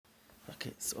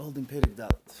Okay, so holding Perek Dalet.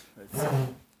 Right, so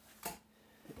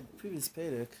in the previous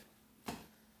Perek,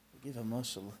 we gave a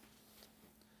mashal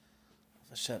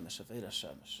of a shemesh, of Eira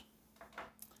Shemesh.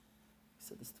 He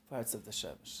said there's two parts of the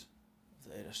shemesh,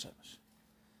 of the Eira Shemesh.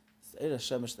 It's the Eira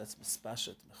Shemesh that's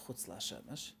mispashet, mechutz la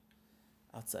shemesh,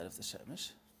 outside of the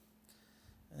shemesh.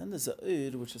 And then there's a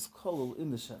Eir which is kolul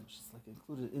in the shemesh. It's like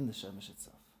included in the shemesh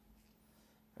itself.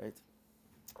 Right?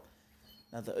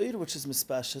 Now the Eir which is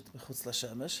mispashet, mechutz la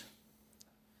shemesh,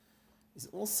 is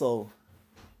also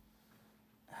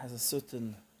has a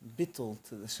certain bittul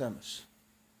to the shemesh.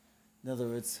 In other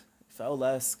words, if I will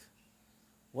ask,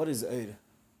 what is Eir?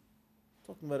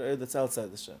 Talking about Eir that's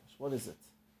outside the shemesh. What is it?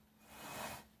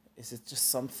 Is it just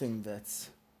something that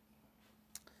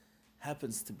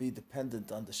happens to be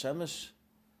dependent on the shemesh?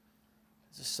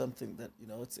 It's just something that,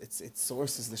 its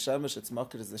source is the shemesh, its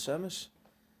makir is the shemesh?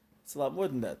 It's a lot more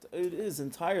than that. Eir is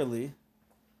entirely,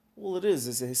 all it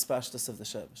is a hispashtus of the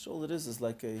shemesh. All it is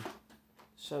like a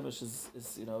shemesh is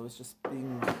it's just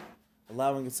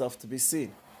allowing itself to be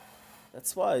seen.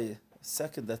 That's why the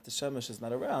second that the shemesh is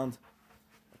not around,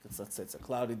 let's say it's a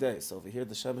cloudy day, so over here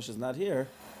the shemesh is not here,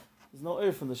 there's no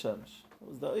Eir from the shemesh.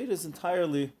 The Eir is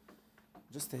entirely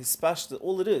just a hispashtus.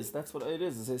 All it is, that's what Eir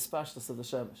is a hispashtus of the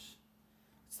shemesh.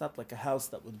 It's not like a house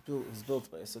that was built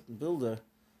by a certain builder.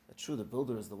 That's true, the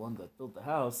builder is the one that built the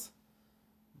house,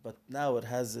 but now it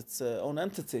has its own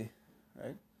entity,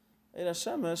 right? Eir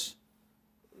HaShemesh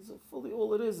is fully,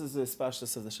 all it is a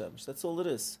hispashtus of the shemesh. That's all it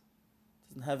is.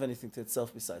 It doesn't have anything to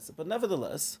itself besides it. But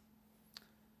nevertheless,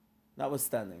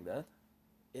 notwithstanding that,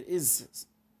 it is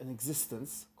an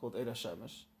existence called Eir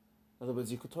HaShemesh. In other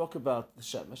words, you could talk about the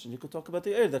shemesh and you could talk about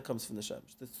the Eir that comes from the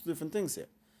shemesh. There's two different things here.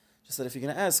 Just that if you're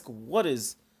going to ask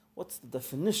what's the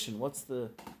definition, what's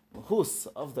the mahus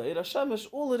of the Eir HaShemesh,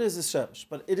 all it is shemesh.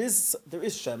 But there is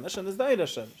shemesh and there's the Eir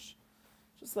HaShemesh.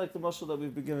 Just like the mashal that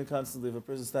we've been giving constantly of a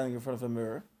person standing in front of a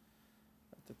mirror,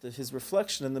 that his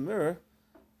reflection in the mirror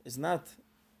is not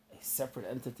a separate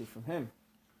entity from him,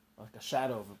 like a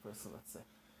shadow of a person, let's say.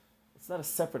 It's not a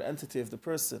separate entity of the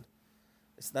person.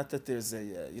 It's not that there's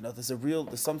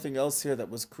there's something else here that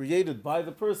was created by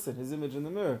the person, his image in the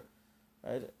mirror.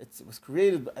 Right? It was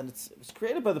created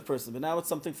by the person, but now it's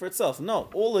something for itself. No,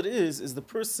 all it is the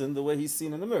person the way he's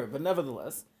seen in the mirror. But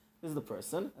nevertheless, there's the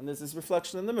person and there's his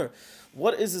reflection in the mirror.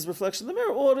 What is his reflection in the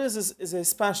mirror? All it is a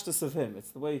hispashtus of him.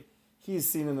 It's the way he's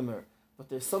seen in the mirror. But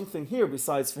there's something here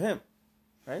besides for him.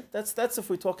 Right? That's if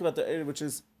we talk about the Eir which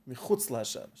is michutz la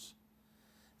shemesh.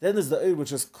 Then there's the Eir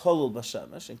which is kolul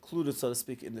b'shemesh, included, so to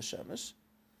speak, in the shemesh.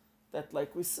 That,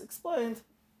 like we explained,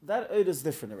 that Eir is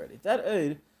different already. That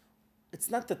Eir, it's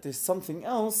not that there's something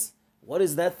else. What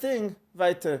is that thing?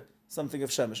 Weiter, something of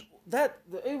shemesh. The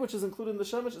Eir which is included in the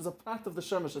shemesh is a part of the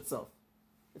shemesh itself.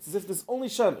 It's as if there's only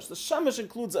shemesh. The shemesh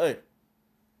includes Eir.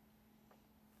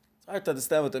 It's hard to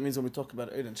understand what that means when we talk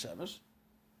about Eir and shemesh.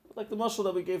 But like the mashal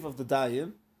that we gave of the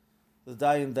dayan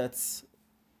that's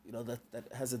that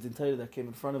has a dintayr that came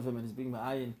in front of him and he's being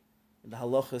ma'ayin in the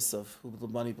halachas of who the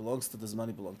money belongs to. Does the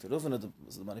money belong to Reuven or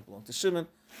does the money belong to Shimon?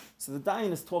 So the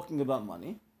dayan is talking about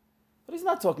money, but he's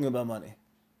not talking about money.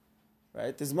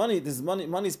 Right?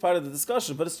 Money is part of the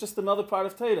discussion, but it's just another part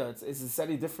of Torah. Is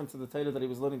any different to the Torah that he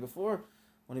was learning before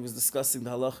when he was discussing the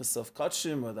halachas of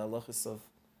Kachim or the halachas of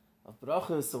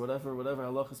Brachas or whatever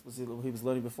halachas he was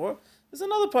learning before? There's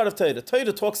another part of Torah.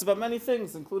 Torah talks about many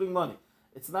things, including money.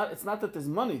 It's not that there's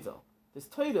money though. There's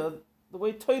Torah, the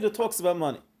way Torah talks about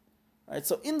money. Right?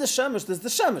 So in the shemesh, there's the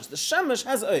shemesh. The shemesh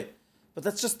has Eir, but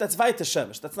that's weiter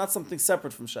shemesh. That's not something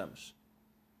separate from shemesh.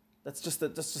 That's just a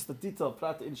detail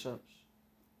prat in shemesh.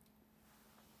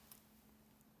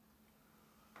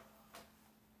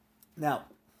 Now,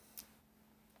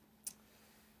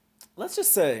 let's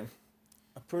just say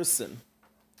a person,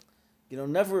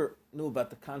 never knew about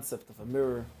the concept of a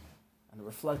mirror and a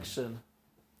reflection,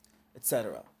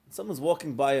 etc. Someone's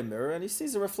walking by a mirror and he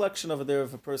sees a reflection over there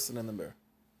of a person in the mirror.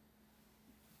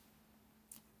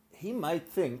 He might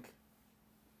think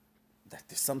that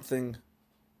there's something,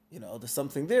 there's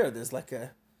something there. There's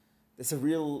a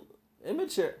real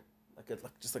image here,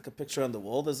 just like a picture on the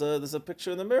wall. There's a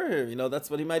picture in the mirror here. That's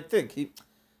what he might think.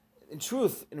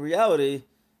 In reality,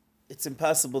 it's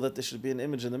impossible that there should be an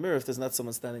image in the mirror if there's not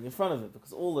someone standing in front of it,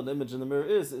 because all an image in the mirror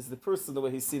is the person the way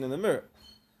he's seen in the mirror.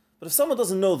 But if someone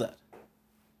doesn't know that,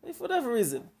 if for whatever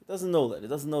reason he doesn't know that,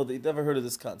 he never heard of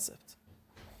this concept,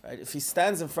 right? If he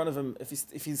stands in front of him, if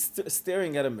he's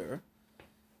staring at a mirror,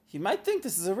 he might think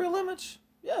this is a real image.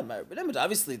 Yeah, an image.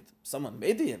 Obviously, someone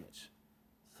made the image.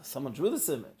 Someone drew this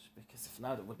image, because if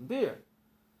not, it wouldn't be here.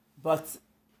 But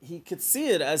he could see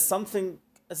it as something,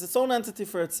 as its own entity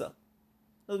for itself.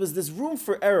 In other words, there's room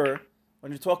for error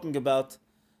when you're talking about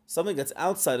something that's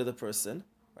outside of the person,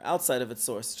 or outside of its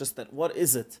source, just that what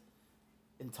is it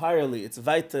entirely, it's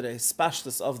vaitere,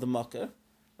 spashtus of the makkah,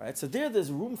 right? So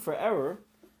there's room for error.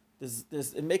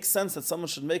 It makes sense that someone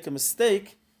should make a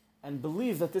mistake and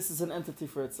believe that this is an entity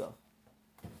for itself.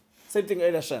 Same thing,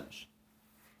 Eir HaShemesh.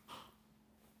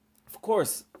 Of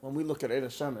course, when we look at Eir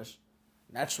HaShemesh,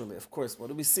 naturally, of course, what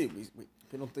do we see? We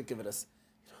don't think of it as,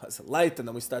 as a light, and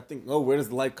then we start thinking, oh, where does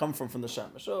the light come from the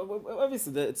Shemesh? So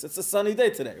obviously, it's a sunny day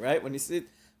today, right? When you see it,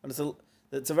 when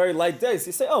it's a very light day, so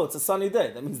you say, oh, it's a sunny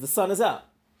day. That means the sun is out.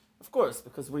 Of course,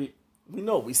 because we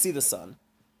know, we see the sun,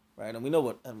 right? And we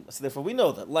know so therefore we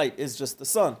know that light is just the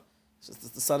sun. It's just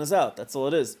that the sun is out. That's all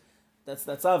it is.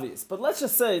 That's obvious. But let's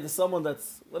just say to someone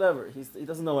that's, whatever, he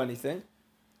doesn't know anything.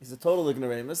 He's a total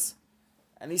ignoramus,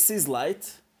 and he sees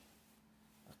light.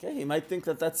 Okay, he might think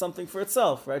that that's something for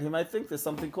itself, right? He might think there's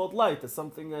something called light. There's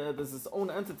this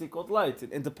own entity called light,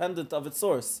 independent of its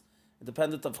source.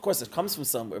 Independent of course, it comes from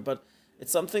somewhere, but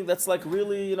it's something that's like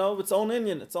really, its own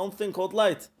Indian, its own thing called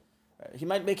light. Right? He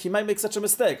might make such a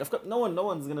mistake. Of course, no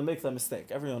one's going to make that mistake.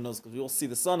 Everyone knows because we all see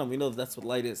the sun and we know that's what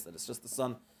light is. That it's just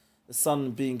the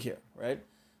sun being here, right?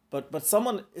 But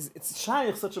someone it's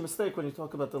shaykh such a mistake when you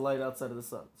talk about the light outside of the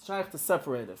sun. It's shaykh to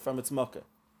separate it from its makkah.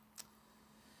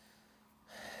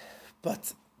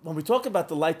 But when we talk about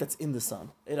the light that's in the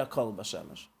sun, Eira Kol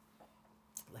Bashemesh,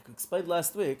 like we explained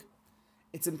last week,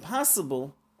 it's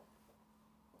impossible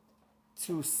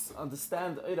to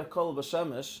understand Eira Kol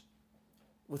Bashemesh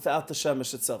without the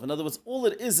Shemesh itself. In other words, all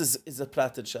it is a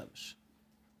Prated Shemesh.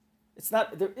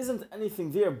 There isn't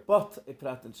anything there but a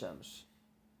Prated Shemesh.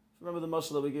 Remember the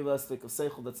mashal that we gave last week of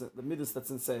Seichel, the Midas that's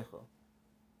in Seichel.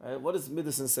 Right? What is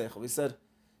Midas in Seichel? We said,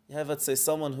 you have, let's say,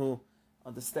 someone who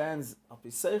understands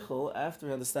Alpi Seichel, after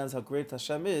he understands how great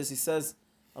Hashem is, he says,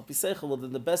 Alpi Seichel, well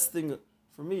then the best thing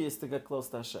for me is to get close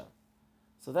to Hashem.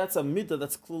 So that's a midah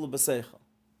that's klula b'seichel.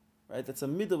 Right? That's a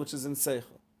midah which is in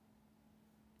Seichel.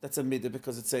 That's a midah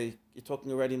because you're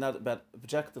talking already not about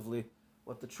objectively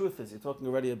what the truth is. You're talking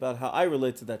already about how I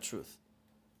relate to that truth.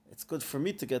 It's good for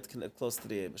me to get close to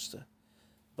the Eibishter.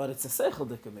 But it's a seichel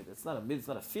dika midah. It's not a midah, it's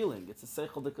not a feeling. It's a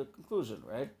seichel dika conclusion,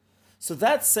 right? So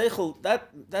that seichel,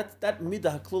 that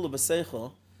midah haklula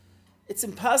b'seichel, it's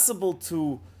impossible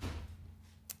to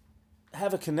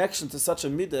have a connection to such a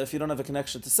midah if you don't have a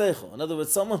connection to seichel. In other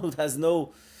words, someone who has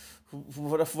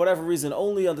for whatever reason,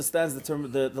 only understands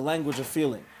the language of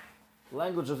feeling. The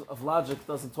language of logic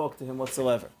doesn't talk to him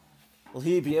whatsoever. Will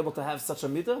he be able to have such a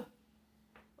midah?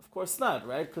 Of course not,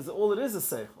 right? Because all it is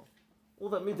seichel. All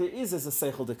that midah is a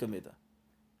seichel dika midah.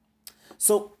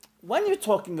 So when you're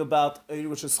talking about Eir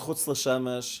which is chutz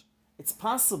l'shemesh, it's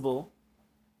possible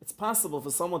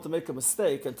for someone to make a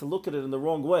mistake and to look at it in the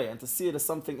wrong way and to see it as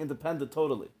something independent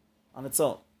totally, on its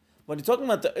own. When you're talking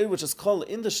about the Eir which is called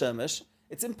in the shemesh,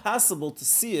 it's impossible to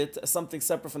see it as something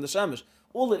separate from the shemesh.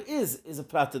 All it is a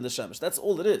prat in the shemesh. That's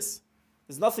all it is.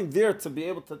 There's nothing there to be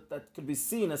able to that could be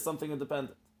seen as something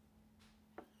independent.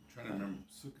 I'm trying to remember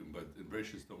Sukkim, but in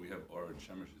Bereshis, don't we have Or and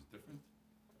Shemesh is different?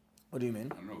 What do you mean?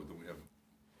 I don't know. Don't we have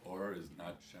Or is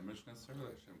not Shemesh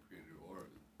necessarily? Hashem created Or.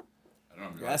 I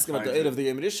don't know. You're asking about the Eir of the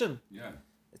Yom Rishon? Yeah.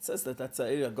 It says that's a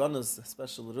Eir Agonas, a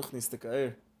special Ruchnistik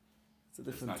Eir. It's a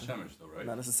different. It's not Shemesh though, right?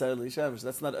 Not necessarily Shemesh.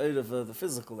 That's not Eir of the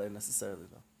physical Eir necessarily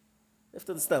though. You have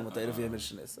to understand what the Eir of Yom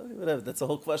Rishon is. So, whatever. That's a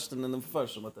whole question in the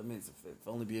Mefarshim what that means. If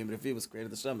only B'Yom Revi was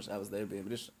created the Shemesh, how was the Eir of Yom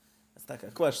Rishon? That's like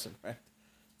a question, right?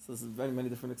 So there's very many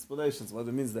different explanations what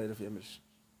it means the Eir of Yom Rishon.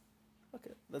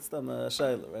 Okay, that's the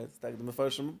Shaila, right? It's like the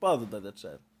Mefarshim are bothered by that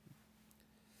Shaila.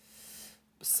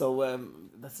 So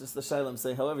that's just the Shaila I'm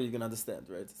saying. However, you can understand,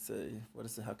 right? It's what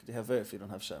is it? How could you have Eir if you don't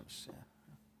have Shemesh? Yeah.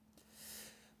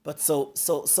 But so,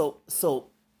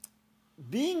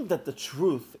 being that the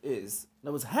truth is, in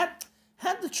other words,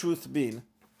 had the truth been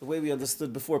the way we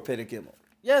understood before Perek Gimel,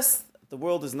 yes, the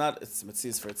world is not, it's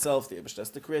mitzvahs for itself, the Eibishter has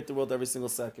to create the world every single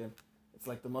second. It's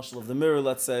like the mashal of the mirror,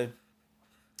 let's say,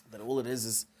 that all it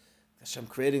is Hashem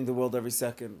creating the world every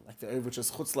second, like the Eir which is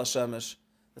chutz l'shemesh.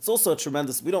 It's also a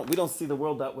tremendous, we don't see the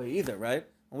world that way either, right?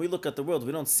 When we look at the world,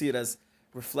 we don't see it as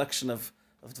reflection of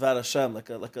Dvar Hashem,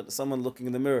 like someone looking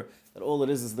in the mirror, that all it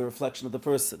is the reflection of the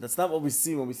person. That's not what we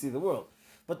see when we see the world.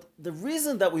 But the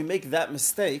reason that we make that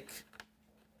mistake,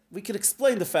 we could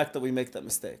explain the fact that we make that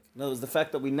mistake. In other words, the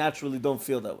fact that we naturally don't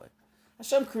feel that way.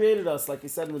 Hashem created us, like he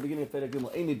said in the beginning of Perek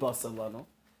Gimel, Eini basar lanu.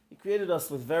 He created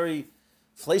us with very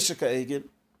fleishika egin.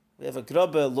 We have a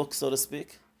grubbe look, so to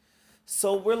speak.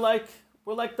 So we're like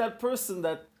that person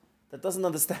that doesn't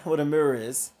understand what a mirror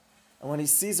is. And when he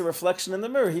sees a reflection in the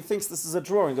mirror, he thinks this is a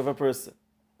drawing of a person.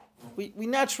 We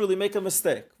naturally make a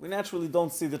mistake. We naturally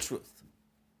don't see the truth.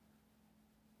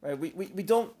 right?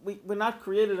 We're not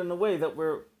created in a way that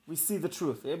we see the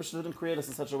truth. The Eibishter didn't create us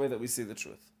in such a way that we see the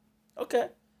truth. Okay,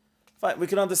 fine, we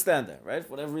can understand that, right?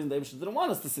 For whatever reason, the Eibishter didn't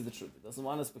want us to see the truth. He doesn't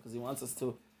want us because he wants us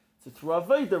to through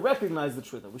Avodah recognize the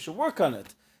truth, that we should work on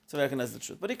it to recognize the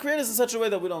truth. But he created us in such a way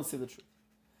that we don't see the truth.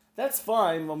 That's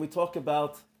fine when we talk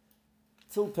about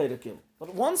till Perek Gimel.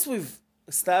 But once we've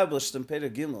established in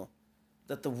Perek Gimel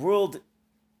that the world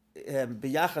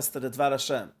biyachas to the Dvar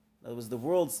Hashem, that was the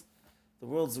world's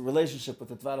relationship with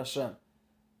the Dvar Hashem,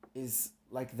 is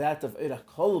like that of Eira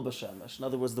Kol B'Shemesh. In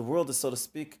other words, the world is, so to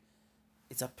speak,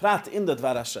 it's a prat in the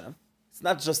Dvar Hashem. It's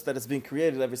not just that it's being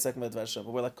created every second by the Dvar Hashem,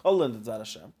 but we're like Kol in the Dvar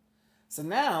Hashem. So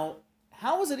now,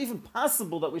 how is it even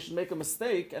possible that we should make a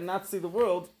mistake and not see the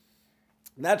world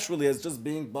naturally as just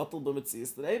being batul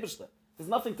b'metzias to the Eibishter? There's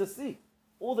nothing to see.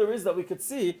 All there is that we could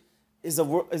see is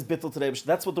bittul to the Eibishter.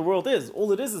 That's what the world is.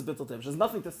 All it is bittul to the Eibishter. There's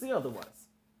nothing to see otherwise.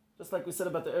 Just like we said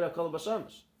about the Eira Kol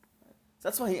B'Shemesh. So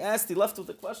that's why he left with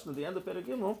the question at the end of Perek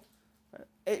Gimel.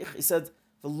 He said,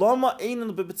 why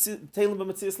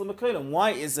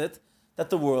is it that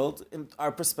the world, in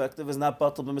our perspective, is not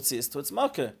batul b'metzias to its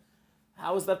makkah?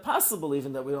 How is that possible,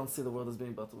 even that we don't see the world as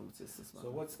being batul b'metzias to its makkah?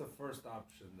 So what's the first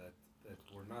option, that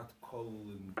we're not kol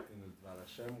in the Dvar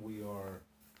Hashem, we are...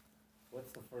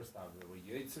 What's the first option? That we're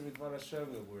Yitzim in Dvar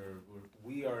Hashem, that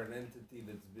we are an entity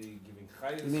that's giving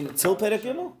chayes? You mean till Perek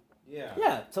Gimel? Yeah.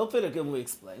 Yeah, till Perek Gimel we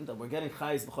explained that we're getting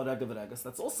chayes b'chol rega v'regas.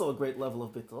 That's also a great level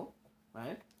of bittul,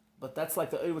 right? But that's like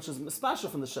the Oy which is mispasha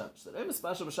from the Shemesh. The Oy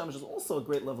mispasha b'Shemesh is also a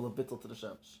great level of bittul to the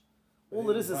Shemesh. All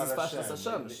it is mispasha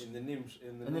Shemesh. In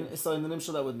the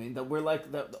Nimshal that would mean that we're like,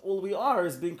 that all we are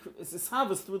is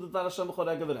harvest through the Dvar Hashem b'chol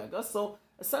rega v'regas. So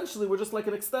essentially we're just like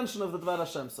an extension of the Dvar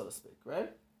Hashem, so to speak,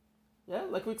 right? Yeah,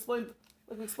 like we explained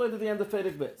at the end of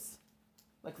Perek Beis.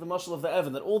 Like the mashal of the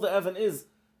Evan, that all the Evan is,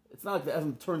 it's not like the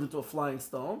Evan turned into a flying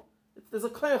stone. There's a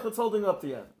koyach that's holding up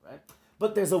the Evan, right?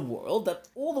 But there's a world that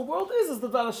all the world is the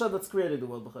Dvar Hashem that's creating the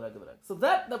world. So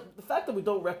the fact that we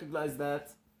don't recognize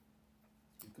that,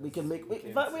 we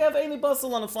have any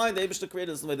bustle on a flying the Eibishter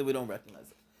created us in the way that we don't recognize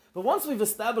it. But once we've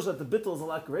established that the bittul is a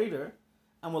lot greater,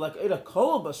 and we're like Eira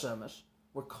Kol B'Shemesh,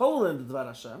 we're Kol in the Dvar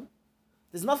Hashem,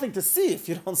 there's nothing to see if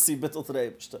you don't see bittul to the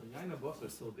Eibishter. The Yain Abbas are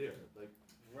still there. Like,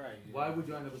 right. Why would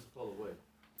Yain Abbas fall away?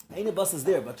 Yain Abbas is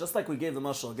there, but just like we gave the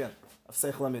mashal again of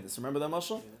Seichel Amidus. Remember that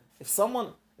mashal? Yeah. If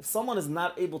someone is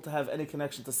not able to have any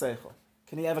connection to Seichel,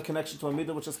 can he have a connection to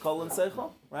Amidah, which is Kol and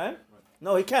Seichel? Right?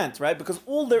 No, he can't, right? Because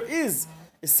all there is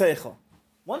Seichel.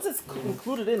 Once it's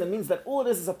included in, it means that all it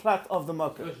is a plat of the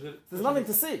makkah. There's nothing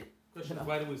to see. Question is,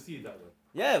 why do we see it that way?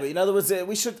 Yeah, but in other words,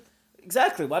 we should...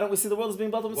 Exactly. Why don't we see the world as being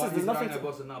bottled? There's nothing.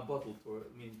 Not bottled for.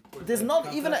 There's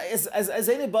not even as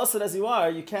any busted as you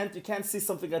are. You can't see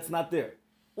something that's not there.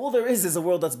 All there is a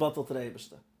world that's bottled to the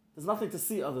Eibishter. There's nothing to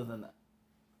see other than that,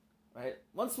 right?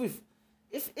 Once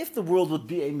if the world would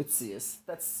be a mitzias,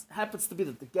 that happens to be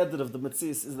that the gedder of the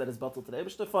mitzias is that it's bottled to the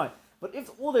Eibishter. Fine, but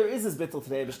if all there is bittul to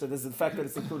the Eibishter, there's the fact that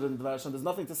it's included in the Dvar Hashem. There's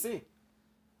nothing to see.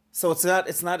 So it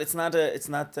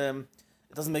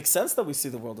doesn't make sense that we see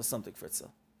the world as something for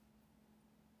itself.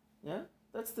 Yeah,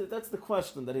 that's the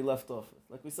question that he left off with.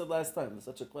 Like we said last time,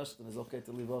 such a question is okay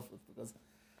to leave off with because,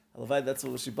 Halavai, that's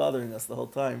what was bothering us the whole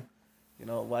time. You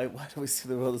know, why do we see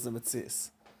the world as a mitzias?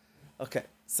 Okay,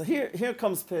 so here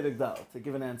comes Perek Dal to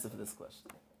give an answer for this question.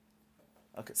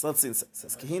 Okay, so let's see. It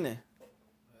says Kehine. And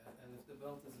if the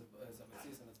belt is a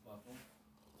mitzias and it's bottle,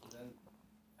 then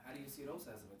how do you see it also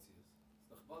as a mitzias? It's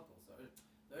the bottle. So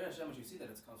the Eira Shemesh, you see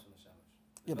that it comes from the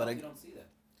Shemesh. Yeah, but you don't see that.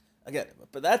 Again,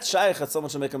 but that shaykh that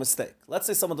someone should make a mistake. Let's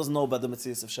say someone doesn't know about the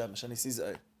Metzias of Shemesh and he sees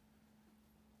Eir.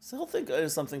 So he'll think Eir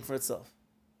is something for itself.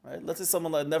 Right? Let's say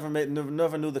someone that never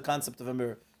knew the concept of a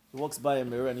mirror. He walks by a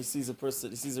mirror and he sees a person,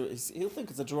 he'll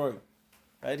think it's a drawing.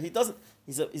 Right? He doesn't,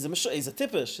 he's a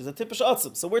tippish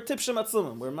atzim. So we're tipshim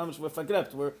atzimim, we're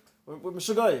fagrept, we're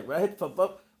mishagoy, right?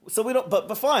 So we don't,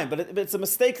 but fine, but it's a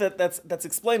mistake that's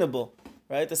explainable.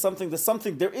 Right?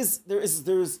 There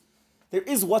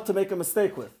is what to make a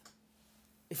mistake with.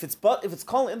 If it's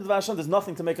calling in the Dvar Hashem, there's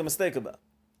nothing to make a mistake about.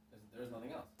 There's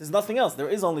nothing else. There's nothing else. There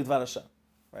is only Dvar Hashem,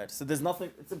 right? So there's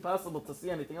nothing. It's impossible to see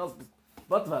anything else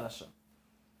but Dvar Hashem.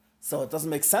 So it doesn't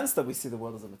make sense that we see the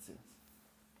world as a mitzvah.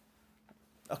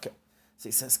 Okay, so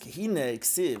he says Kehine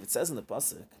Iksiv. It says in the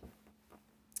pasuk,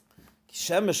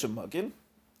 Kishemesh Magin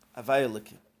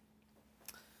Avayelikim.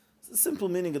 The simple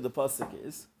meaning of the pasuk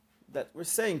is that we're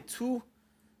saying two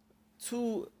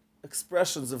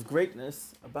expressions of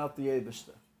greatness about the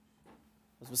Eibishter.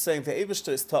 As we're saying, the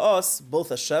Eibishter is to us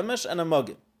both a Shemesh and a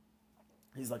Magin.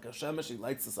 He's like a Shemesh, he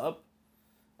lights us up,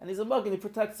 and he's a Magin, he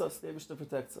protects us. The Eibishter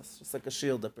protects us, just like a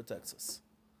shield that protects us.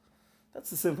 That's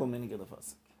the simple meaning of the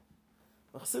pasuk.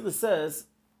 Chassidus says,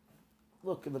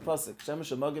 look in the pasuk,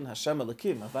 Shemesh Hamagin Hashem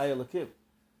Elokim, Havaya Elokim.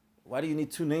 Why do you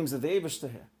need two names of the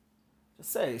Eibishter here?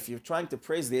 Just say, if you're trying to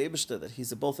praise the Eibishter that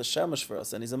he's both a Shemesh for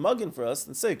us and he's a Magin for us,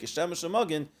 then say Shemesh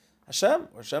Hamagin Hashem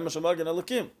or Shemesh Hamagin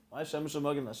Elokim. Why Shemesh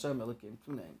Hamagin Hashem Elokim?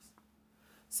 Two names.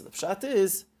 So the pshat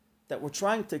is that we're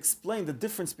trying to explain the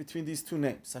difference between these two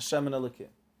names, Hashem and Elokim,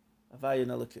 Havaya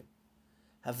and Elokim.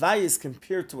 Havaya is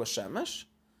compared to a Shemesh,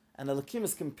 and Elokim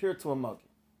is compared to a Magin.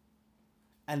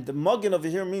 And the Magin over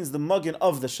here means the Magin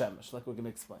of the Shemesh, like we're going to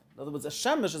explain. In other words, a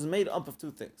Shemesh is made up of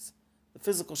two things. The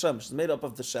physical Shemesh is made up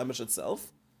of the Shemesh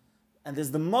itself, and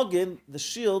there's the Magin, the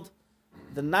shield,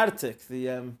 the Nartik,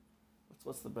 the,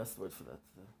 what's the best word for that?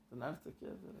 The Nartik, yeah,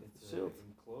 the shield.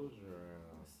 Enclosure.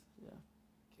 Yeah.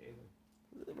 Cable.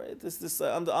 Right,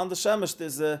 on the Shemesh,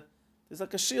 there's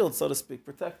like a shield, so to speak,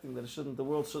 protecting that it shouldn't, the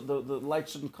light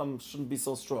shouldn't be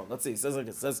so strong. Let's see, it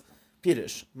says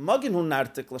Pirish. Magin hu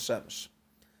Nartik la Shemesh.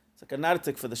 It's like a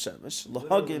nartik for the shemesh.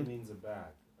 Literally means a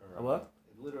bag. Or a what?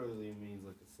 It literally means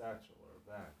like a satchel or a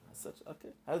bag. Okay.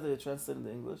 How do they translate in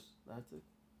the English? Nartik.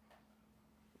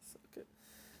 Okay.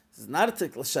 This is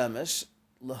nartik l'shemesh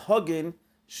l'hagin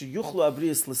sheyuchlu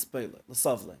abrius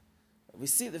l'savle. We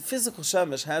see the physical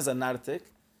shemesh has a nartik.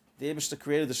 The Eibishter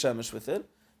created the shemesh with it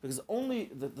because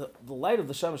only the light of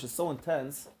the shemesh is so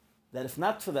intense that if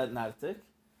not for that nartik,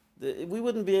 we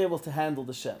wouldn't be able to handle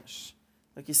the shemesh.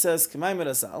 Like he says, K'may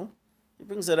Merazal, he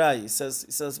brings a rai. He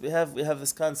says we have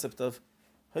this concept of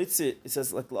Hoitzi. He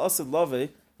says like La'asid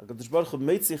Lave, HaKadosh Baruch Hu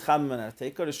Meitzi Cham Men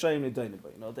Arteika Rishayim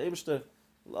Nidainiba. You know, the Eibishter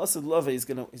La'asid Lave is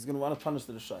gonna want to punish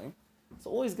the Rishayim. So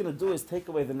all he's gonna do is take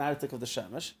away the narrative of the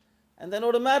Shemesh, and then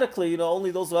automatically, you know,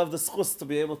 only those who have the schus to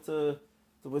be able to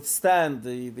withstand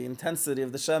the intensity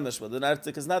of the Shemesh, where the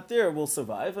narrative is not there, will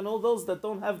survive, and all those that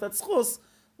don't have that schus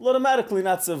will automatically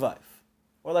not survive.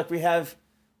 Or like we have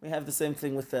the same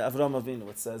thing with Avram Avinu.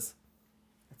 It says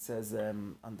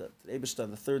on the Eibishter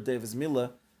on the third day of his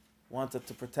milah wanted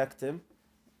to protect him.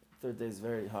 The third day is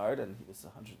very hard, and he was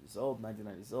 100 years old,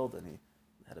 99 years old, and he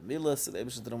had a milah. So the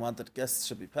Eibishter didn't want that guests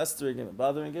should be pestering him and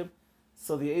bothering him.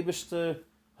 So the Eibishter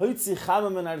hoitzi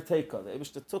chamam and arteika. The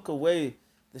Eibishter took away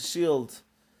the shield.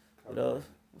 Covering.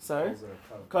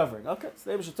 Covering. Okay, so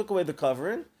the Eibishter took away the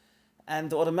covering,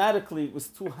 and automatically it was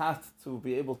too hot to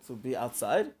be able to be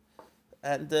outside.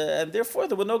 And therefore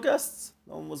there were no guests.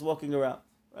 No one was walking around,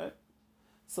 right?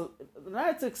 So the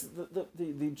nartik,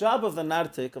 the job of the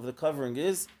nartik, of the covering,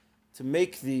 is to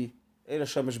make the Eir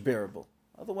HaShemesh bearable.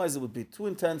 Otherwise it would be too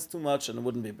intense, too much, and it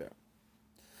wouldn't be bearable.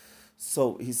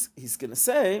 So he's going to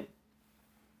say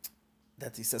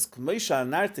that he says, K'moisha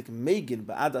nartik megin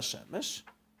ba'ad HaShemesh,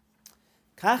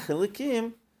 kach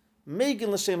elikim megin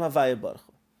l'shem havaya baruch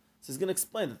hu. So he's going to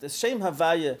explain that the Shem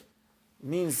Havaya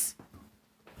means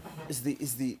is the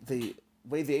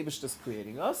way the Eibishter is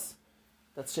creating us.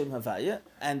 That's Shem Havaya.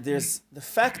 And there's the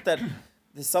fact that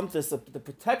there's the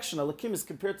protection of Elokim is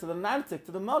compared to the Nartik,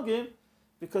 to the Magim,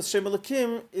 because Shem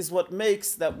Elokim is what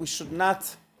makes that we should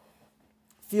not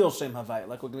feel Shem Havaya,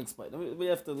 like we're going to explain. We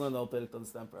have to learn the whole Perek to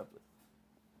understand properly.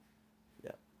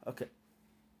 Yeah, okay.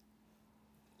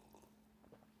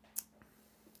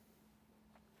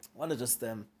 I want to just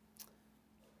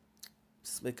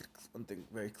make one thing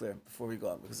very clear before we go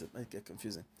on, because it might get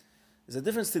confusing. There's a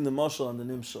difference between the mashal and the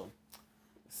nimshal.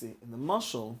 See, in the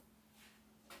mashal,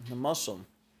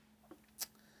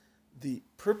 the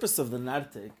purpose of the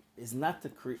nartik is not to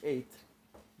create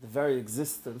the very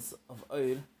existence of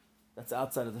oir that's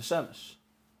outside of the shemesh.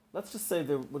 Let's just say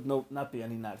there would not be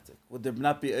any nartik. Would there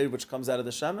not be oir which comes out of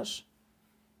the shemesh?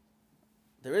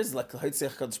 There is like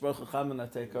Haitzech Kadosh Baruch Hu Chaman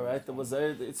Narteka, right? There was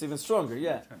it's even stronger,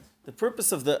 yeah. The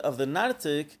purpose of the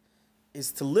nartik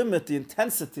is to limit the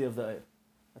intensity of the oir.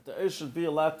 That the oir should be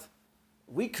a lot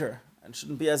weaker and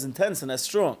shouldn't be as intense and as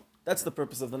strong. That's the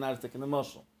purpose of the nartik in the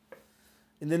mashal.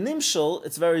 In the nimshal,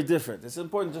 it's very different. It's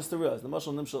important just to realize the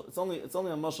mashal nimshal. It's only a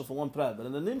mashal for one prat, but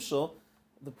in the nimshal,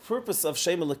 the purpose of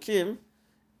Shem Elokim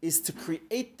is to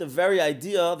create the very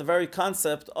idea, the very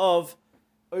concept of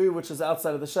oir which is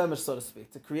outside of the shemesh, so to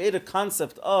speak. To create a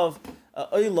concept of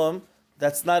oilam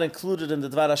that's not included in the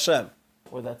Dvar Hashem,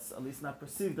 or that's at least not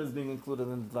perceived as being included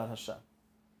in the Dvar Hashem,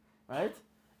 right?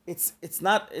 It's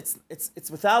without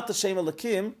the Shem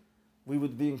Elokim, we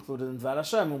would be included in Dvar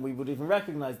Hashem, and we would even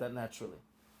recognize that naturally.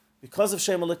 Because of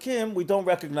Shem Elokim, we don't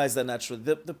recognize that naturally.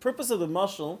 The purpose of the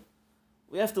mashal,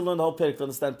 we have to learn the whole Perek to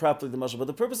understand properly the mashal, but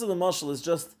the purpose of the mashal is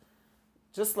just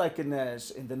like in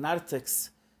the nartics,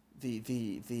 the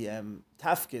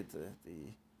tafkid,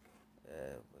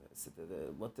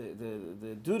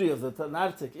 the duty of the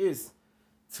nartik is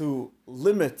to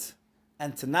limit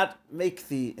and to not make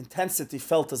the intensity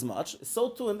felt as much. So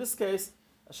too in this case,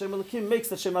 Hashem Elokim makes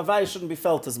that Shem Havai shouldn't be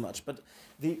felt as much. But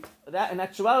that in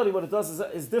actuality, what it does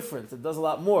is different. It does a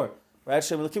lot more. Right?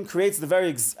 Shem Elokim creates the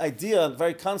very idea, the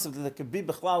very concept that it could be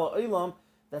Bechlal Olam,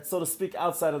 that's, so to speak,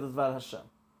 outside of the Dvar Hashem.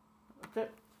 Okay?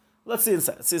 Let's see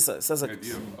inside. It says The like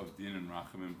idea of Din and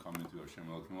Rachamim coming to Hashem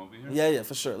Elokim over here? yeah,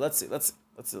 for sure. Let's see. It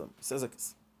says like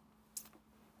this.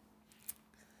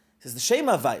 It says the Shem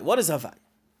Havai. What is Havai?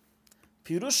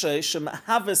 Pirushay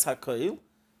shemahaves hakoil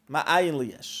ma'ayin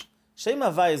liyesh. Shem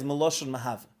Havai is Meloshon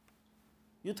Mahava.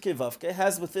 Yudke Vavke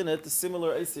has within it the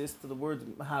similar atheist to the word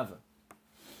Mahava,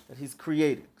 that he's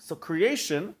creating. So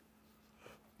creation,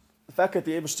 the fact that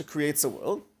the Eibishter creates a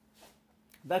world,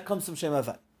 that comes from Shem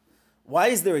Havai. Why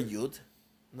is there a Yud?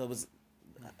 In other words,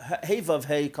 Hey Vav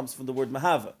Hey comes from the word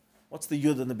Mahava. What's the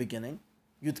Yud in the beginning?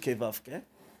 Yudke Vavke.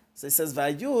 So he says,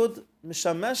 Vayud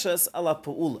mishameshes ala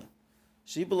pu'ula.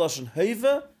 She b'loshen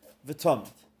Heva v'tomit.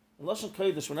 In Lashon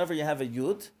Kodesh, whenever you have a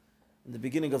Yud in the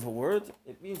beginning of a word,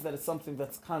 it means that it's something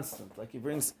that's constant. Like he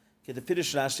brings, the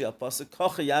Pirush Rashi al pasuk,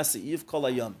 Kocha Yasi Iv Kol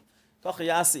Hayomim. Kocha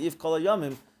Yasi Iv Kol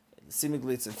Hayomim,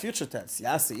 seemingly it's in future tense.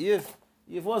 Yasi Iv,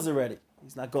 Iv was already.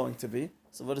 He's not going to be.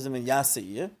 So what does it mean,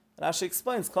 Yasi Iv? Rashi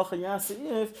explains, Kocha Yasi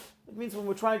Iv, it means when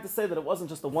we're trying to say that it wasn't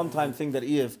just a one-time thing that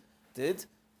Iv did,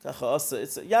 Kacha Asa,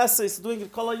 it's Yasi, it's doing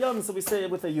it Kol Hayomim, so we say it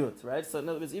with a Yud, right? So in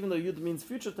other words, even though Yud means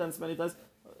future tense many times,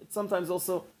 it sometimes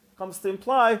also comes to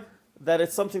imply that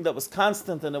it's something that was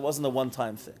constant and it wasn't a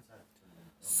one-time thing.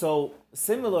 So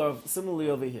similarly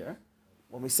over here,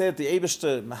 when we say that the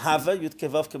Eibishter Mahava, Yud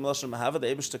Kevav Kemelashon Mahava, the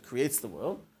Eibishter creates the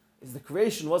world, is the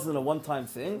creation wasn't a one-time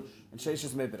thing, and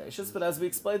Sheishis Mebereshis, but as we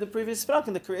explained in the previous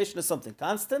sprachen, the creation is something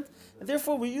constant, and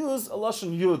therefore we use a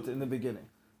Lashon Yud in the beginning.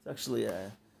 It's actually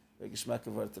a Geshmak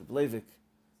of Arter Bleivik,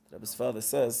 that Rebbe's father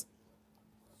says,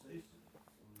 we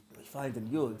find in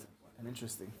Yud an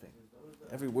interesting thing.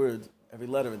 Every word, every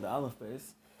letter in the Aleph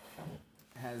base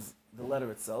has the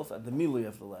letter itself and the milui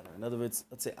of the letter. In other words,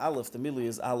 let's say Aleph, the milui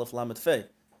is Aleph Lamed Fei.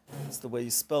 It's the way you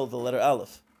spell the letter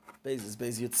Aleph. Beis is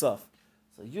Beis Yud Tzaf.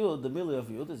 So Yud, the milui of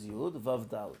Yud is Yud, Vav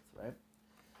Dalet, right?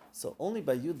 So only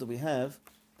by Yud do we have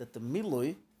that the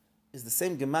milui is the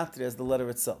same gematria as the letter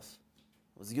itself.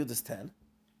 Because Yud is 10.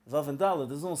 Vav and Dalet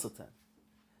is also 10.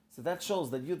 So that shows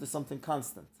that Yud is something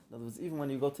constant. In other words, even when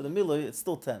you go to the milui, it's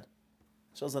still 10.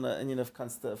 It shows an union of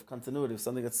continuity, of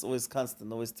something that's always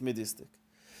constant, always timidistic.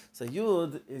 So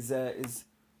Yud is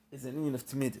an union of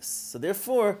timidus. So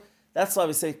therefore, that's why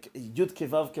we say Yud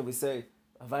Kevavke, we say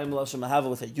Havayim Meloshon Mahava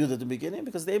with a Yud at the beginning,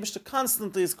 because the Eibishter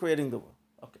constantly is creating the world.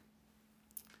 Okay.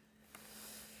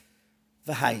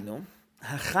 V'hainu,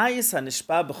 hachayis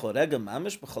hanishpa b'chol rega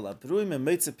mamish b'chol abruim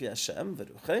emeitze pi Hashem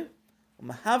v'ruchei,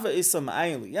 u'mahava isa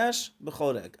ma'ayin liyash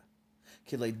b'chol rega.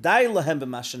 So in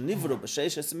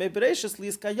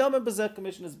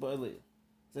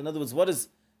other words, what is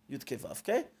Yud Kei Vav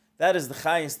Kei? That is the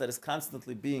chayis that is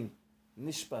constantly being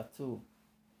nishpa to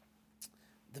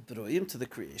the Beroim, to the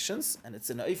creations, and it's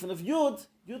an oifen of Yud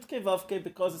Kei Vav Kei,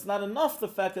 because it's not enough the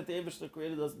fact that the Eibishter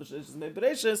created us b'sheishes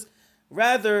me'bereishes,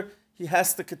 rather he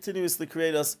has to continuously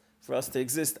create us for us to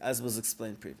exist, as was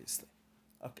explained previously.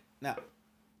 Okay, now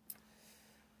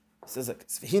it says like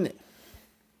this.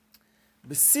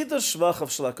 B'siddur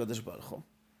shvachav shel HaKadosh Baruch Hu,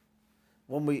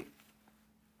 when we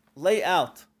lay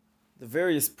out the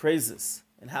various praises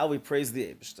and how we praise the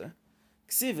Eibishter,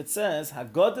 Ksiv, it says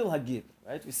Hagodel Hagib,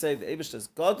 right? We say the Eibishter is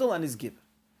Godel and is Gib.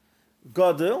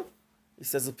 Godel, he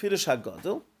says a Pirush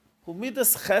Hagodel, Hu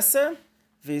midas Chesed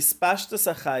v'ispashtus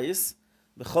achayis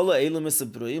b'chol ha'elim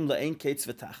esabruim la'ein kates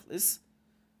v'tachlis.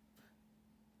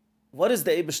 What is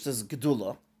the Eibishter's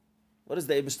Gedula? What is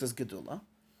the Eibishter's Gedula?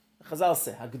 Chazal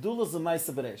say, Hagdula is the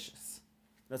Maisa Bereshis.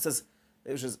 It says,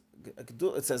 it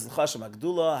says L'chashem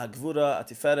Hagdula, Hagvura,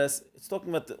 Atiferes. It's talking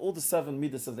about all the 7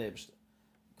 midas of the Eibishter.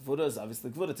 Gvura is obviously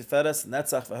Gvura, Tiferes,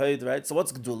 Netzach, V'hoid, right? So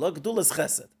what's Gdula? Gdula is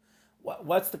Chesed.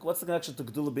 What's the connection to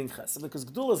Gdula being Chesed? Because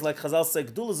Gdula is like Chazal say,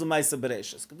 Gdula is the Maisa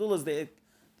Bereshis. Gdula is the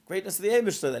greatness of the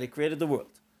Eibishter, that he created the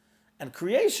world. And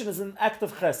creation is an act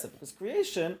of Chesed, because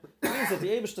creation means that the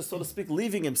Eibishter, so to speak,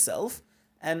 leaving himself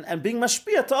and being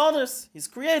mashpia to others. He's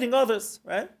creating others,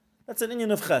 right? That's an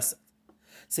union of chesed.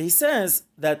 So he says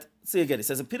that, see again, he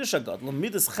says, a Pirush HaGadol,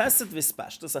 midas chesed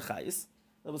v'spashtus achayis.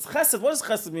 That was chesed. What does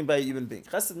chesed mean by a human being?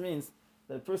 Chesed means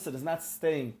that a person is not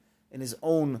staying in his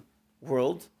own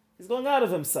world. He's going out of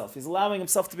himself. He's allowing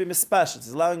himself to be mispashed.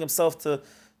 He's allowing himself to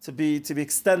be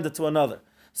extended to another.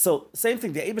 So, same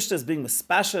thing, the Eibishter is being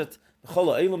mispashed.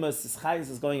 B'chol ha'elumas, his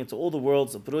chayis is going into all the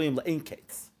worlds of Bruim la'in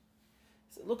kates.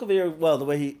 Look over here, well, the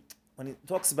way when he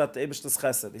talks about the Eibishter's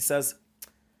Chesed, he says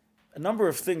a number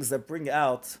of things that bring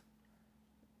out,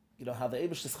 how the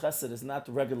Eibishter's Chesed is not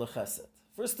regular Chesed.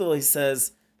 First of all, he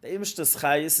says The Eibishter's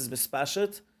chayis is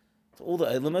mispashet to all the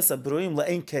elemas abruim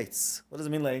la'ein kates. What does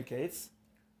it mean la'ein kates?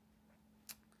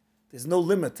 There's no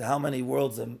limit to how many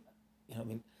worlds in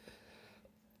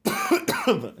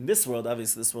this world,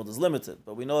 obviously this world is limited,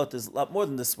 but we know that there's a lot more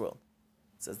than this world.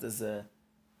 It says there's a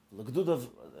l'gdud of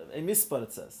a mispar,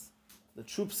 it says. The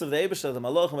troops of the Eibishter, the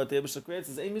malachim that the Eibishter creates,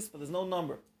 is a mispar, there's no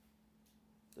number.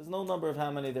 There's no number of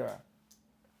how many there are.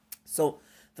 So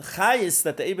the chayis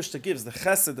that the Eibishter gives, the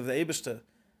chesed of the Eibishter,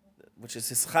 which is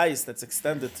his chayis that's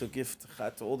extended to give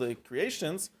to all the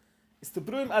creations, is to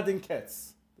bruim adin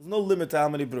ketz. There's no limit to how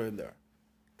many bruim there are.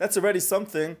 That's already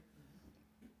something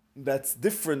that's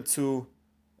different to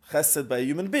chesed by a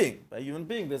human being. By a human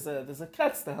being, there's a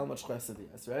ketz to how much chesed he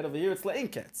has, right? Over here, it's la'in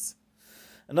ketz.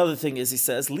 Another thing is, he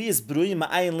says, li is bruim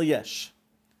ma'ayin liyesh.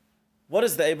 What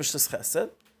is the Eibishter's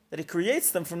chesed? That he creates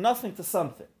them from nothing to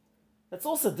something. That's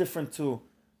also different to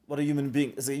what a human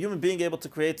being is. A human being able to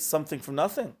create something from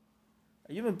nothing?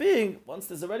 A human being, once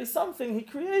there's already something, he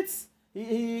creates.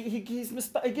 He gives him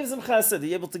chesed.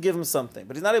 He's able to give him something,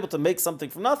 but he's not able to make something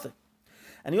from nothing.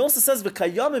 And he also says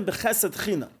v'kayamim b'chesed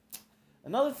china.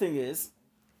 Another thing is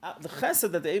the chesed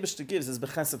that the Eibishter gives is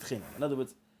b'chesed china. In other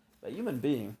words, by a human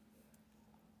being,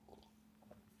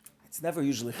 it's never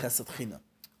usually chesed china.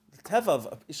 The teva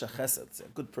of isha chesed, a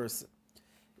good person,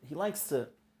 he likes to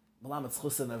malamet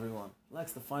chusin everyone. He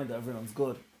likes to find that everyone's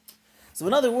good. So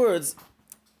in other words,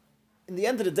 in the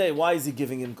end of the day, why is he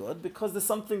giving him good? Because there's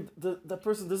something, the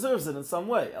person deserves it in some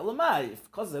way. Elamai,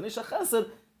 because of Isha Chesed,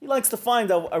 he likes to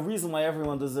find a reason why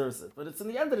everyone deserves it. But it's in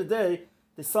the end of the day,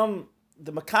 the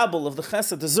makabel of the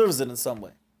Chesed deserves it in some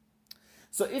way.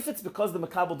 So if it's because the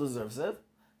makabel deserves it,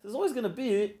 there's always going to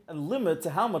be a limit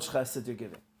to how much Chesed you're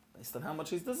giving, based on how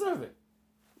much he's deserving.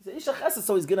 He's Isha Chesed,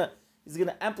 so he's going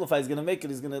to amplify, he's going to make it,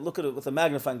 he's going to look at it with a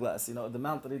magnifying glass. The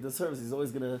amount that he deserves, he's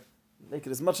always going to make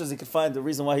it as much as he could find the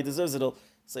reason why he deserves it. He'll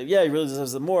say, yeah, he really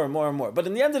deserves it more and more and more. But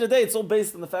in the end of the day, it's all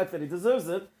based on the fact that he deserves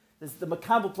it. The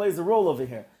makabel plays a role over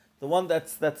here. The one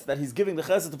that he's giving the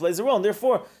chesed to plays a role. And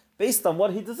therefore, based on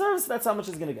what he deserves, that's how much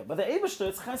he's going to get. But the Eibishter,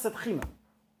 it's chesed china.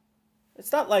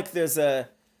 It's not like there's a,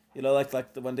 when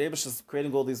the Eibishter is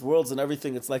creating all these worlds and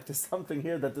everything, it's like there's something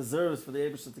here that deserves for the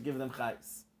Eibishter to give them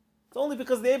chayis. It's only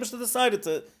because the Eibishter decided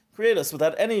to create us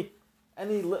without any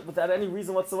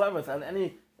reason whatsoever, without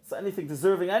anything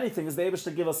deserving anything, is the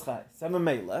Eibishter give us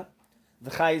chayis. The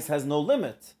chayis has no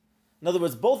limit. In other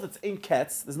words, both it's in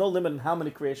ketz, there's no limit in how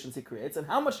many creations he creates, and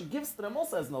how much he gives to them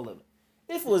also has no limit.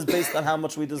 If it was based on how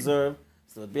much we deserve,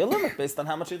 so there would be a limit based on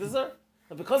how much we deserve.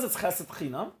 But because it's chesed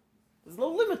chinam, there's no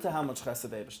limit to how much chesed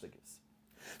the Eibishter gives.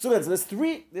 So guys, there's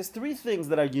three things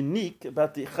that are unique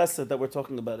about the chesed that we're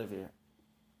talking about over here.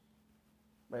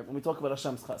 Right, when we talk about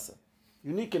Hashem's chesed.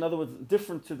 Unique, in other words,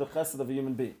 different to the chesed of a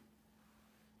human being.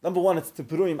 Number one, it's to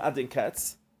bruim adin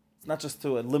ketz. It's not just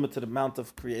to a limited amount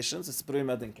of creations. It's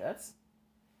bruim adin ketz.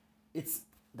 It's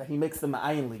that he makes them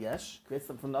ma'ayin liyesh, creates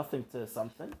them from nothing to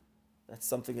something. That's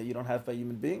something that you don't have by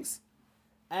human beings.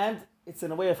 And it's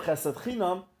in a way of chesed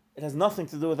chinam. It has nothing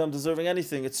to do with them deserving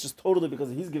anything. It's just totally because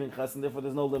he's giving chesed, and therefore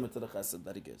there's no limit to the chesed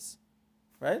that he gives.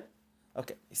 Right?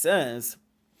 Okay. He says,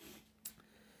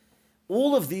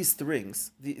 all of these three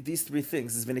things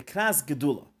is v'nikras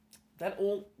gedula. That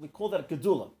all, we call that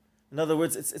gedula. In other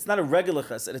words, it's not a regular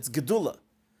chesed, it's gedula.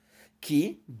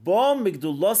 Ki ba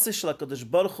migdulase shel HaKadosh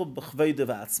Baruch Hu b'chvei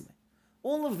v'atzmei.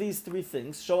 All of these three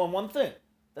things show on one thing,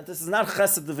 that this is not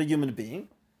chesed of a human being,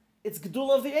 it's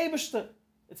gedula of the Eibishter.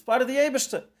 It's part of the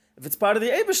Eibishter. If it's part of the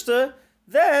Eibishter,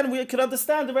 then we can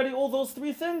understand already all those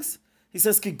three things. He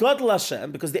says, Ki Godel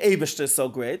Hashem, because the Eibishter is so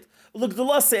great,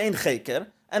 L'gdulase ein cheker,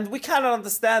 and we cannot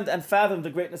understand and fathom the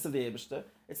greatness of the Eibishter.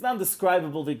 It's not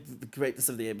indescribable, the greatness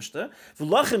of the Eibishter.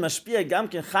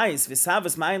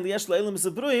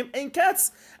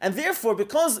 And therefore,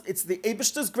 because it's the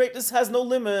Eibishter's greatness has no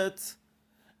limit,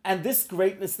 and this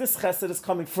greatness, this chesed is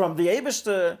coming from the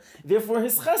Eibishter, therefore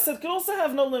his chesed can also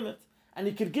have no limit. And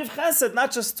he could give chesed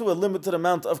not just to a limited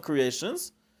amount of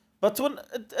creations, but to an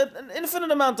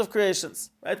infinite amount of creations.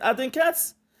 Right? Adin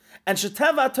ketz. And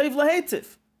sheteva toiv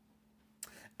lahetiv.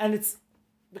 And it's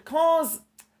because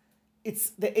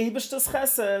it's the Eibishter's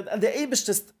chesed, and the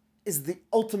Eibishter is the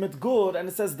ultimate good, and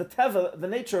it says the teva, the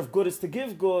nature of good is to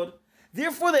give good.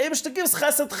 Therefore, the Eibishter gives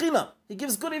chesed china. He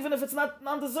gives good even if it's not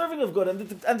non-deserving of good,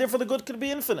 and therefore the good could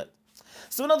be infinite.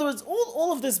 So in other words,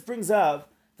 all of this brings out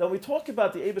that when we talk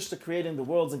about the Eibishter creating the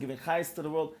worlds and giving chayes to the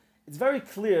world, it's very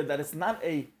clear that it's not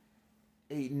a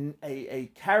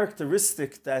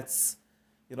characteristic that's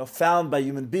found by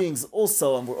human beings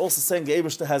also, and we're also saying the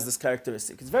Eibishter has this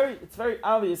characteristic. It's very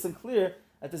obvious and clear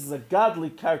that this is a godly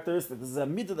characteristic. This is a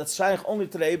midah that's shaykh only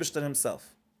to the Eibishter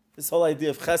himself. This whole idea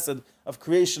of chesed, of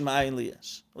creation, ma'ayin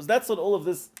liyesh. That's what all of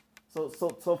this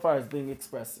so far is being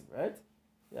expressing, right?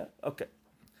 Yeah? Okay.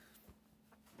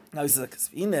 Now he says like this.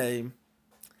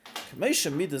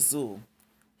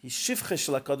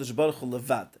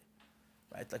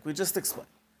 Right? Like we just explained.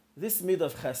 This midah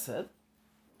of chesed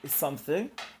is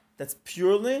something that's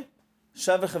purely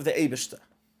shavach of the Eibishter.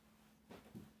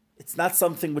 It's not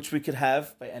something which we could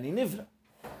have by any nivra.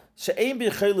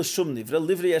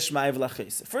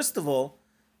 First of all,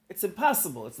 it's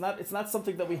impossible. It's not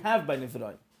something that we have by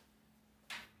nivroim.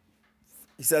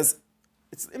 He says,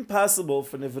 it's impossible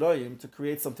for nivroim to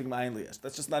create something ma'ayin liyesh.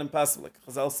 That's just not impossible. Like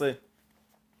Chazal say,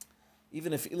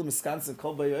 even if ilam iskansin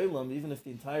kol bayolam, even if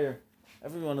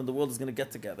everyone in the world is going to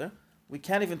get together, we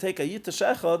can't even take a yita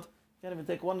shechad, can't even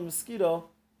take one mosquito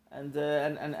and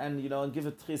give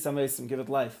it tchis amesim, give it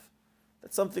life.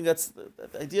 That's something the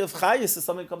idea of chayis is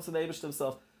something that comes from the Eibishter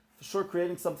himself. For sure,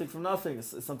 creating something from nothing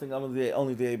is something only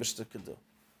the Eibishter could do.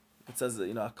 It says that,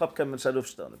 a cup can be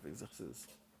sharufshtan.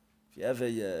 If you have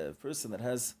a person that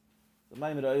has the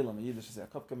Maimer Olam in Yiddish, a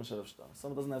cup can be sharufshtan.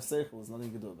 Someone doesn't have seichel, there's nothing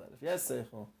you can do about it. If he has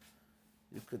seichel,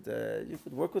 you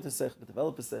could work with his seichel, you could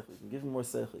develop his seichel, you can give him more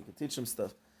seichel, you can teach him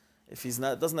stuff. If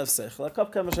doesn't have seichel, a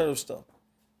cup can be sharufshtan.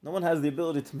 No one has the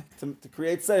ability to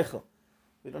create seichel.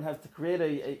 We don't have to create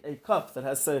a cup that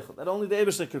has seichel. That only the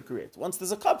Eibishter could create. Once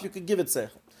there's a cup, you could give it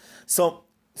seichel. So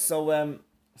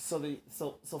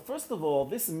first of all,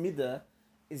 this midah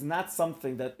is not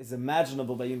something that is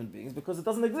imaginable by human beings because it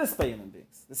doesn't exist by human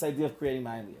beings. This idea of creating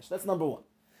ma'ayin liyesh. That's number one.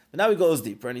 But now he goes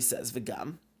deeper and he says,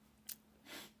 "V'gam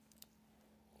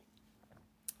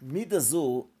midah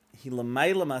zu hi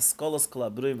l'mayla ma'askolos kol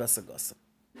habruim v'asagosam."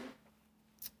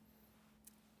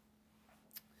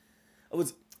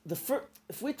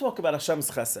 If we talk about Hashem's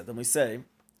chesed and we say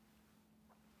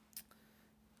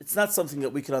it's not something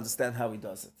that we can understand how He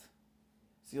does it,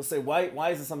 so you'll say, why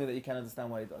is it something that you can't understand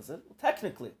why He does it? Well,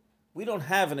 technically, we don't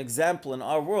have an example in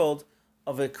our world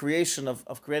of a creation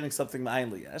of creating something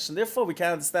ma'ayin liyesh, and therefore we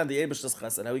can't understand the Eibishter's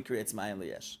chesed, how He creates ma'ayin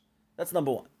liyesh. That's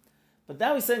number one. But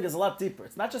now he's saying it's a lot deeper.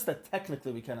 It's not just that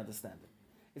technically we can't understand it.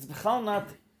 It's b'chal not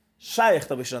shaykh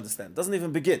that we should understand. It doesn't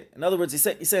even begin. In other words, he's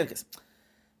saying this.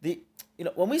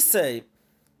 When we say,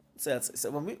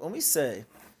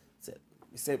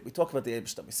 we talk about the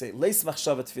Eibishter. We say leis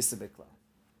machshava tfisa b'klal.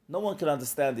 No one can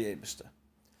understand the Eibishter.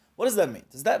 What does that mean?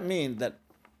 Does that mean that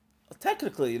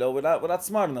technically, we're not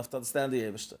smart enough to understand the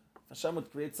Eibishter? If Hashem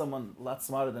would create someone a lot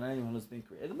smarter than anyone who's been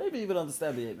created, maybe even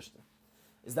understand the Eibishter.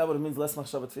 Is that what it means? Les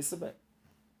machshava tfisa b'klal?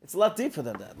 It's a lot deeper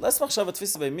than that. Les machshava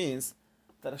tfisa b'klal means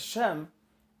that Hashem,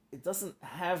 it doesn't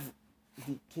have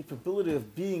the capability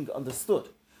of being understood.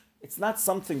 It's not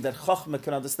something that Chachma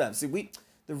can understand. See,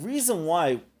 the reason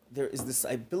why there is this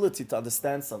ability to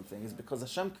understand something is because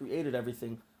Hashem created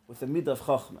everything with a midah of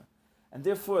Chachma. And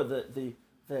therefore, the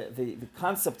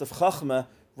concept of Chachma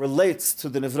relates to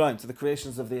the Nivraim, to the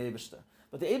creations of the Eibishter.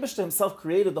 But the Eibishter himself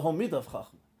created the whole midah of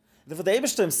Chachma. Therefore, the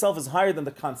Eibishter himself is higher than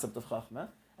the concept of Chachma,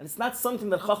 and it's not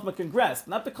something that Chachma can grasp,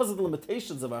 not because of the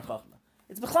limitations of our Chachma.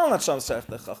 It's b'chlal not Sham Shach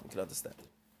that Chachma can understand.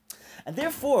 And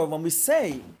therefore, when we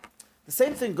say, the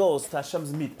same thing goes to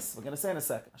Hashem's midas. We're going to say in a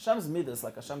second. Hashem's midas,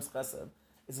 like Hashem's chesed,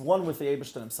 is one with the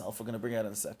Eibishter himself. We're going to bring it out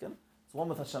in a second. It's one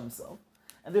with Hashem himself.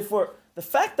 And therefore, the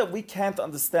fact that we can't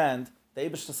understand the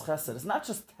Eibishter's chesed is not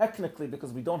just technically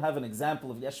because we don't have an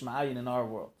example of Yesh Ma'ayin in our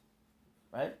world.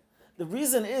 Right? The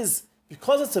reason is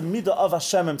because it's a midah of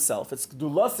Hashem himself. It's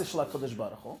Gdulas Shel HaKadosh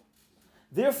Baruch Hu.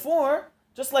 Therefore,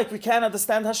 just like we can't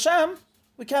understand Hashem,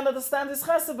 we can't understand His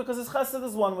chesed because His chesed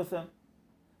is one with Him.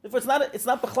 Therefore, it's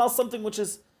not b'chlal something which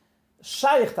is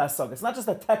shaykh tasog. It's not just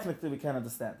that technically we can't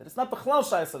understand it. It's not b'chlal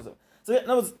shaykh tasog. So in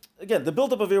other words, again, the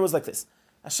build-up of here was like this.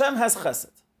 Hashem has chesed.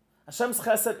 Hashem's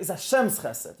chesed is Hashem's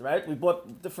chesed, right? We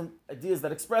brought different ideas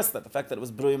that express that. The fact that it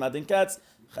was bruyim adin katz,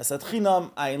 chesed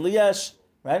chinam, ayin liyesh,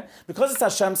 right? Because it's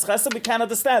Hashem's chesed, we can't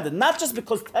understand it. Not just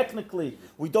because technically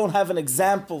we don't have an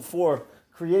example for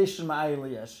creation ma'ayin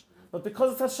liyesh, but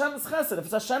because it's Hashem's chesed. If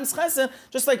it's Hashem's chesed,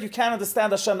 just like you can't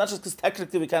understand Hashem, not just because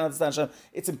technically we can't understand Hashem,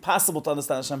 it's impossible to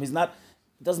understand Hashem. He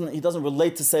doesn't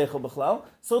relate to Seichel B'chlal.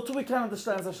 So too we can't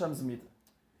understand Hashem's midah.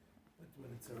 But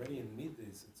when it's already in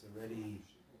midas, it's already,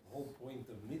 the whole point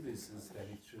of midas is that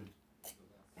it should,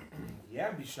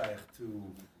 be shaykh to,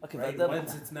 okay, right?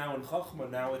 Once it's now in Chachma,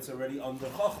 now it's already under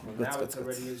Chachma. Now it's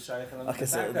already shaykh and under. Okay,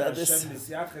 so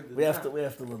we have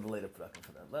to learn the later prakim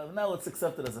for that. Now let's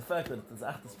accept it as a fact that it's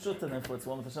Achdas Pshut, and therefore it's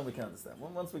one with Hashem we can understand.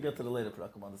 Once we get to the later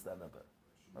prakim, we'll understand that better.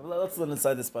 Let's learn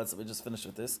inside this part, so we just finished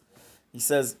with this. He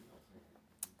says,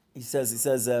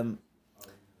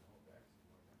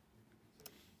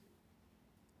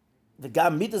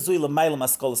 וגם מידה זוי למעלה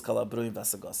מאסכולס כל הברואים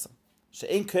והשגוסם.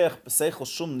 שאין כוח בשכל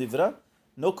שום נברא,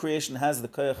 no creation has the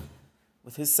כוח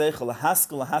with his seichel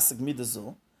להשג מידה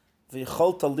זו,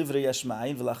 ויכולת לברא יש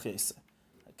מאין ולהחייסה.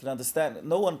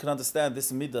 No one can understand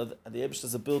this midah and the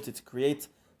Eibishter's ability to create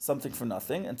something from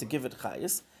nothing and to give it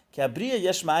chayis. כי הבריא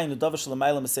יש מאין ודבר של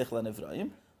המעלה משכל הנבראיים.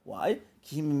 Why?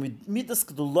 כי היא מידס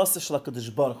גדולוסה של הקדוש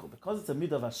ברוך הוא. Because it's a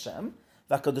midah of Hashem,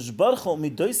 והקדוש ברוך הוא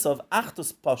מידויסov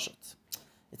achtus pashat.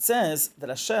 It says that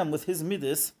Hashem with his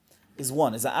midas is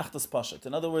one, is a achtus pashat.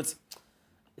 In other words,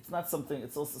 it's not something,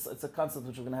 it's a concept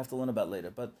which we're going to have to learn about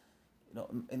later. But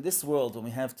in this world, when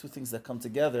we have two things that come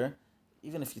together,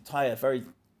 even if you tie a very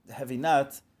heavy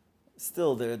knot,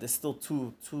 still there's still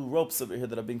two ropes over here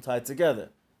that are being tied together.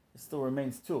 It still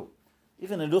remains two.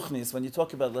 Even in Ruchnis, when you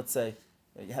talk about, let's say,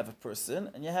 you have a person,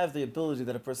 and you have the ability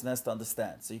that a person has to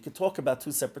understand. So you could talk about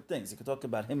two separate things. You could talk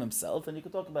about him himself, and you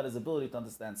could talk about his ability to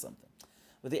understand something.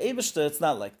 With the Eibishter, it's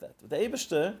not like that. With the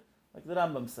Eibishter, like the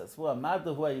Rambam says, the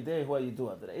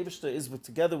Eibishter is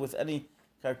together with any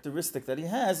characteristic that he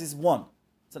has, is one.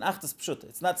 It's an achtas pshuta.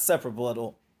 It's not separable at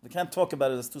all. We can't talk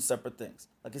about it as two separate things.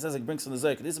 Like he says, he brings from the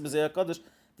Zohar, the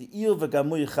il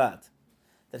v'gamu yichad,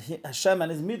 that Hashem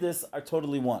and his midas are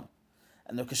totally one.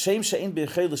 And just like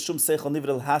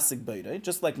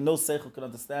no seichel can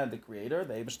understand the Creator,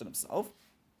 the Eibishter himself,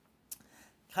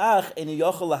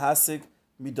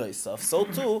 so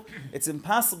too, it's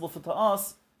impossible for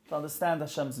us to understand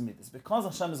Hashem's midas. Because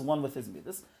Hashem is one with his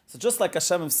midas, so just like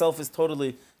Hashem himself is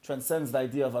totally transcends the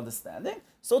idea of understanding,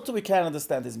 so too we can't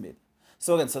understand his midah.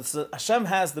 So again, so Hashem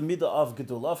has the midah of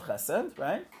Gedula, of Chesed,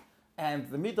 right? And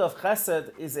the midah of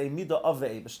Chesed is a midah of the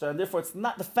Eibishter, and therefore it's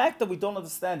not the fact that we don't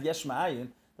understand Yesh Ma'ayin,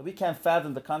 that we can't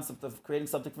fathom the concept of creating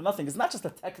something from nothing. It's not just a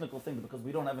technical thing because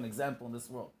we don't have an example in this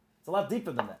world. It's a lot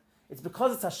deeper than that. It's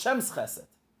because it's Hashem's Chesed.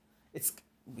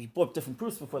 We brought different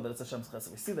proofs before that it's Hashem's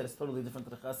Chesed. We see that it's totally different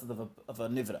to the Chesed of a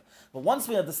Nivra. But once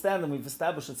we understand and we've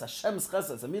established it's Hashem's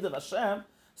Chesed, it's a midah of Hashem,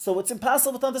 so it's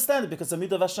impossible to understand it because it's a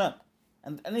midah of Hashem.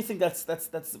 And anything that's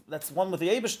one with the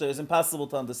Eibishter is impossible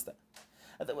to understand.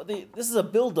 This is a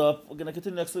build-up. We're going to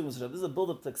continue next week. This is a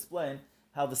build-up to explain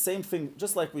how the same thing,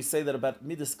 just like we say that about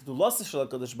midas gdulas shel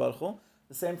HaKadosh Baruch Hu,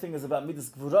 the same thing is about midas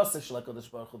gvuras shel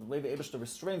HaKadosh Baruch Hu. The way the Eibishter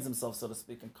restrains himself, so to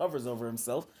speak, and covers over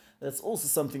himself, that's also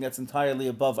something that's entirely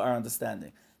above our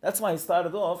understanding. That's why he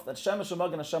started off that Shemesh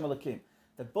U'Magen Hashem Elokim.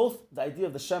 That both the idea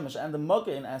of the Shemesh and the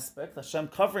Magen aspect, Hashem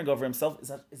covering over himself,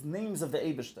 is names of the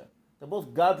Eibishter. They're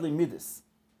both godly midas.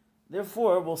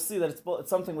 Therefore, we'll see that it's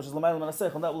something which is l'mayla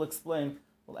manasech, and that will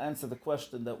answer the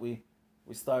question that we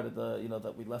started,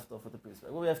 that we left off with the previous.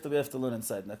 Well, we have to learn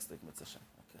inside next week, Mitzvah.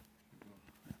 Okay.